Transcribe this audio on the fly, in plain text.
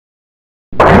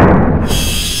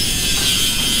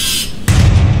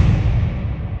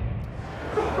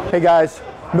Hey guys,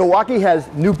 Milwaukee has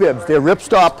new bibs. They're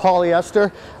Ripstop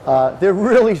Polyester. They're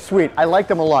really sweet. I like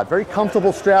them a lot. Very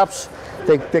comfortable straps.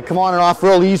 They come on and off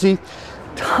real easy.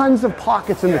 Tons of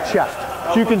pockets in the chest.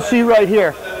 So you can see right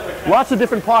here, lots of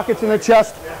different pockets in the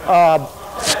chest.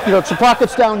 You know, some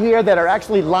pockets down here that are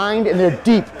actually lined and they're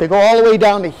deep. They go all the way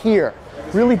down to here.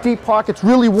 Really deep pockets,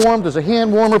 really warm. There's a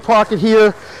hand warmer pocket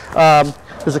here.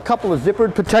 There's a couple of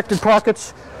zippered protected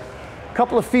pockets. A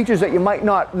couple of features that you might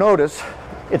not notice.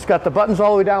 It's got the buttons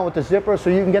all the way down with the zipper, so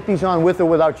you can get these on with or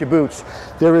without your boots.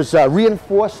 There is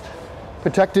reinforced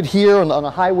protected here on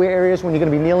the highway areas when you're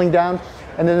going to be kneeling down.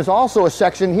 And then there's also a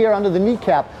section here under the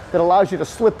kneecap that allows you to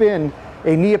slip in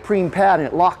a neoprene pad, and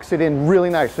it locks it in really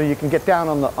nice, so you can get down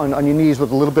on your knees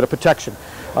with a little bit of protection.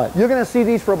 You're going to see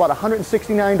these for about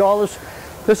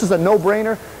 $169. This is a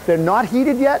no-brainer. They're not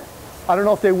heated yet. I don't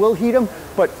know if they will heat them,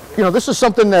 but you know, this is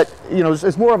something that, you know,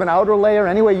 is more of an outer layer.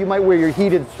 Anyway, you might wear your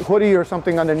heated hoodie or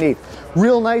something underneath.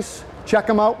 Real nice. Check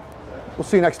them out. We'll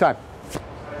see you next time.